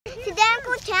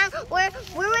And we're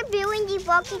reviewing the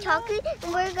Walkie Talkie,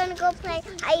 and we're gonna go play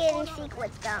hide and seek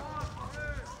with them.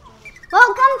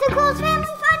 Welcome to Cool's Family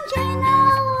Fun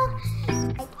Channel.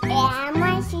 And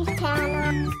Marci's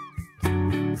channel.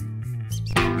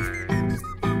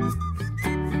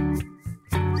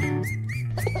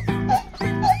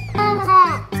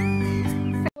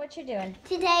 What you doing?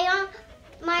 Today on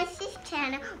Marci's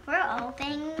channel, we're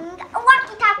opening a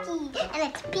Walkie Talkie, and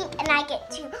it's pink, and I get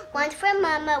two. One's for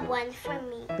Mama, one's for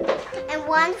me, and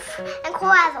Cole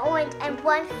has orange, and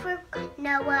one for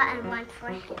Noah, and one for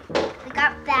him. We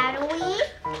got batteries,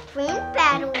 green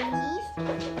batteries. We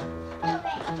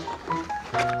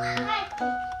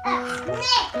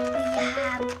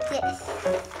have this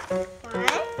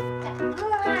one.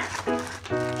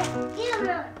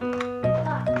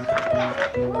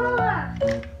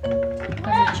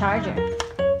 There's a charger.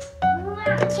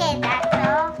 Okay, that's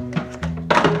all.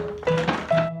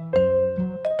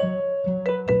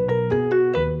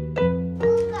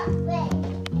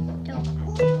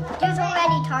 There's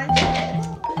already chargers.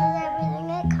 There's everything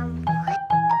that comes with.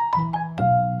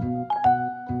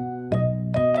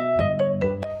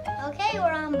 Okay,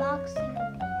 we're unboxing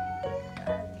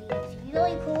these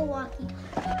really cool Walkie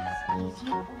Talkies.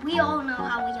 We all know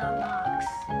how we unbox.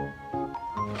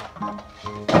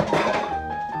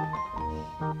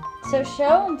 So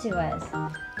show them to us.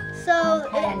 So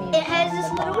it has this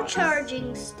little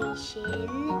charging station,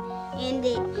 and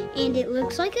it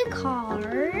looks like a car.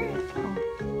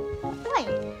 What?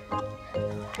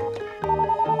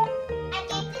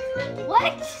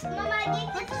 What? Mama,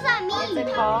 what does that mean? It's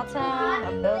a call tone,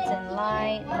 a built-in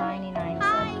light, 99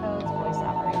 cent codes, voice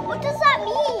operated. What does that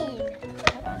mean?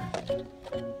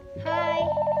 Hi.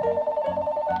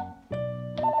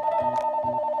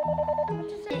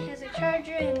 It has a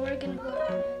charger, and we're gonna go.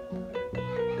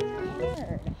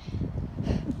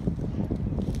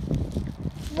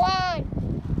 One,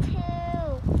 two,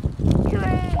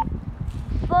 three,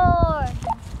 4,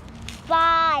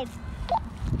 5,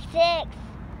 6,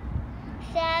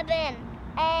 7,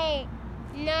 8,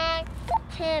 9,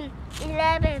 10,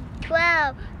 11,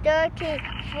 12, 13,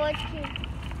 14,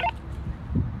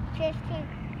 15.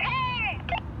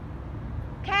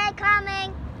 Okay,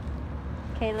 coming.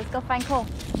 Okay, let's go find Cole.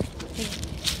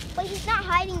 But he's not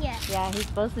hiding yet. Yeah, he's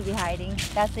supposed to be hiding.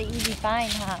 That's the easy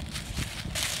find, huh?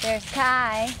 There's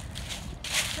Kai.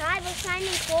 Hi, we're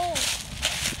finding Cole.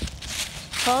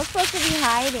 Cole's supposed to be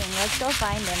hiding. Let's go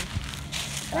find him.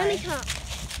 Let me talk.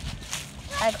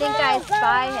 I think I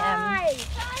spy him.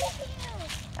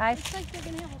 It's like they're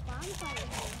gonna have a bonfire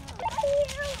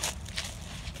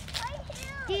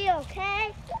here. He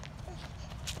okay?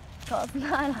 Cole's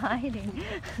not hiding.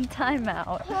 Time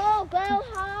out. Cole, go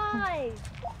hide.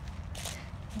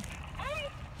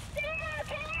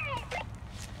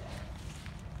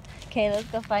 Okay, let's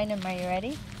go find him. Are you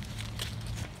ready?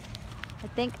 I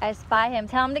think I spy him.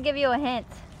 Tell him to give you a hint.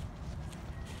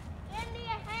 Give me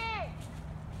a hint.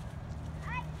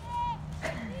 I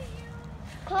can't see you.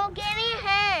 Cole, give me a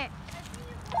hint.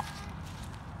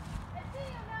 I see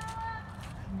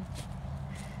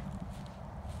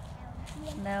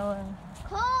you, Noah. Noah.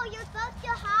 Cole, you're supposed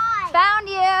to hide. Found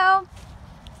you.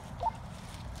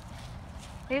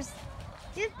 You're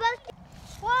supposed to.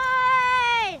 1,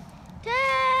 2,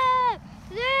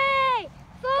 3,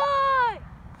 4,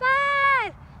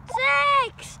 5,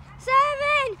 6,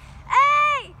 7,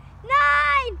 8,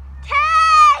 9,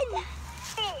 10.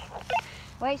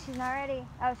 Wait, she's not ready.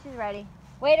 Oh, she's ready.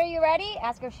 Wait, are you ready?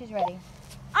 Ask her if she's ready.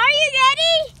 Are you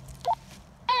ready?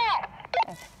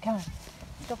 Yes, come on.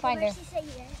 Let's go find her. She say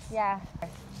yes. Yeah.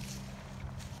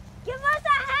 Give us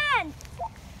a hand.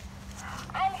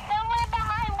 I'm somewhere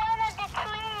behind one of the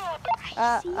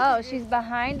trees. Oh, she's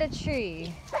behind a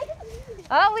tree.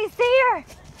 Oh, we see her.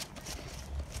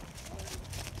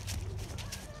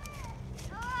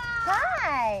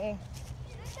 Hi.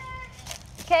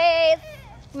 Okay,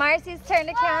 Marci's turn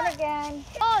to count again.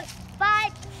 4,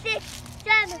 5, 6,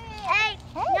 7, 8,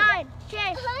 9,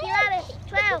 10, 11,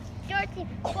 12, 13,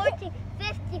 14,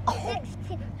 15,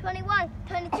 16, 21,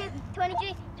 22,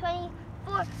 23,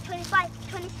 24, 25,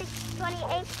 26,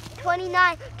 28,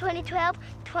 29, 20,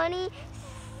 26.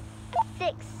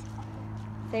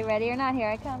 Say ready or not, here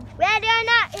I come. Ready or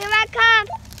not, here I come.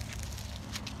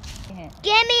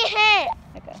 Give me a hint.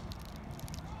 Okay.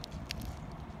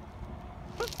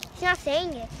 She's not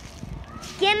saying it.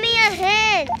 Give me a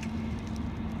hint.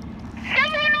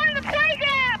 Somewhere on the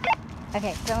playground.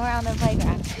 Okay, somewhere on the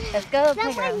playground. Let's go to the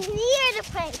Somewhere playground. near the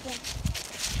playground.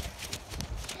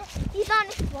 He's on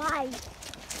the slide.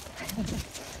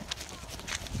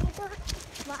 He's on the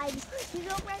slide. He's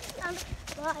already on the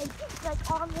slide. Like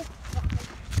on the slide.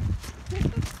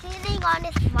 walking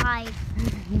on this slide.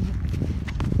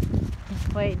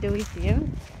 Wait, do we see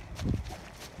him?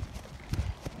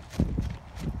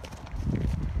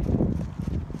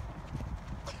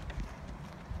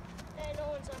 Hey, no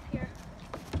one's up here.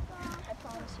 I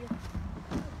promise you.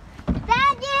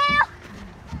 Found you!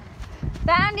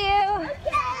 Found you!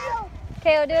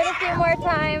 Okay, we'll do it a few more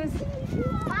times.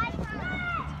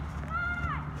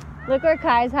 Look where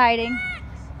Kai's hiding.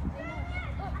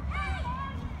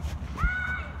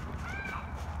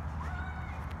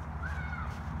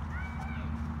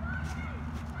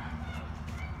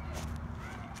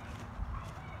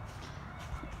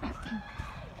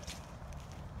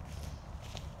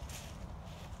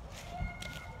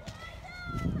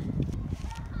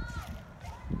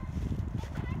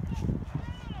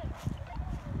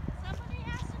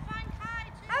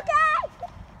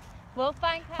 We'll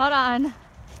find Kai. Hold on.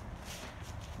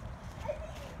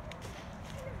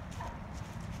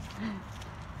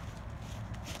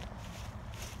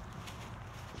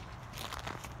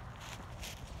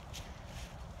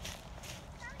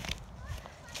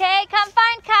 Okay, come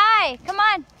find Kai. Come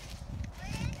on.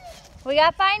 We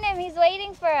gotta find him. He's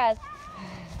waiting for us.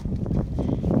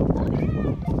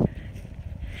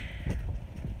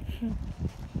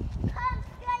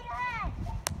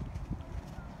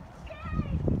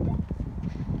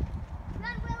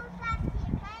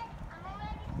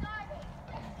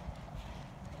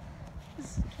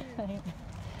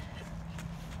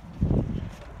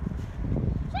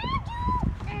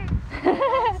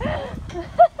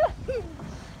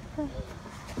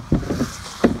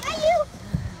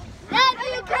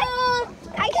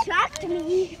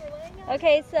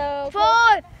 Okay, so 4,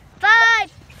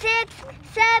 5, 6,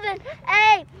 7,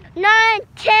 8, 9,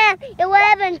 10,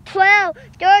 11, 12,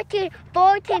 13,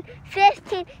 14,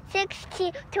 15,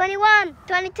 16, 21,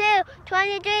 22,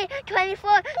 23,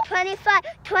 24, 25,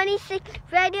 26.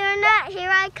 Ready or not, here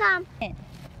I come.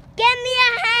 Give me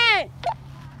a hand.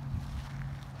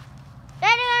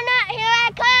 Ready or not, here I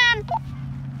come.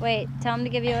 wait, tell him to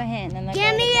give you a hint. And then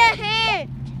Give me a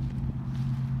hand.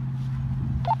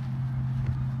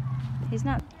 He's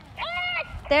not.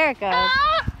 There it goes.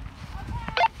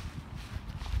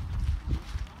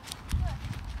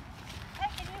 Hey,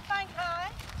 can you find Kai?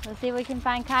 Let's see if we can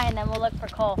find Kai and then we'll look for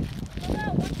Cole.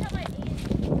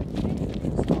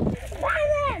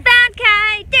 Found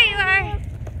Kai! There you are!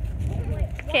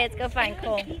 Okay, let's go find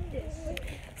Cole.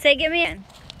 Say, give me in.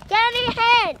 Give me a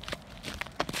hand.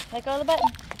 Let go of the button.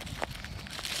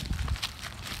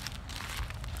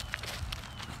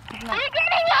 I'm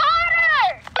getting harder.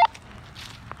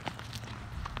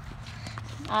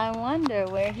 I wonder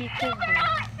where he could be.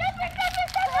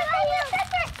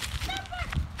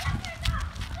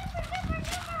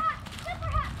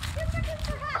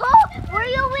 Cole, were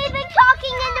you even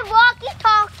talking in the Walkies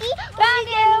Talkie? Found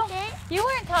you! You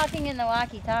weren't talking in the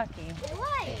Walkie Talkie.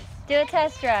 What? Do a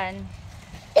test run.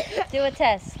 Do a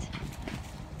test.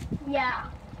 Yeah.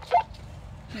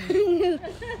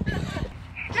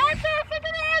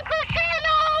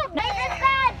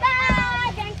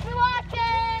 Bye. Thanks for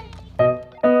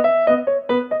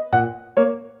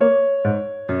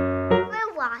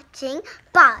watching.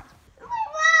 Bye.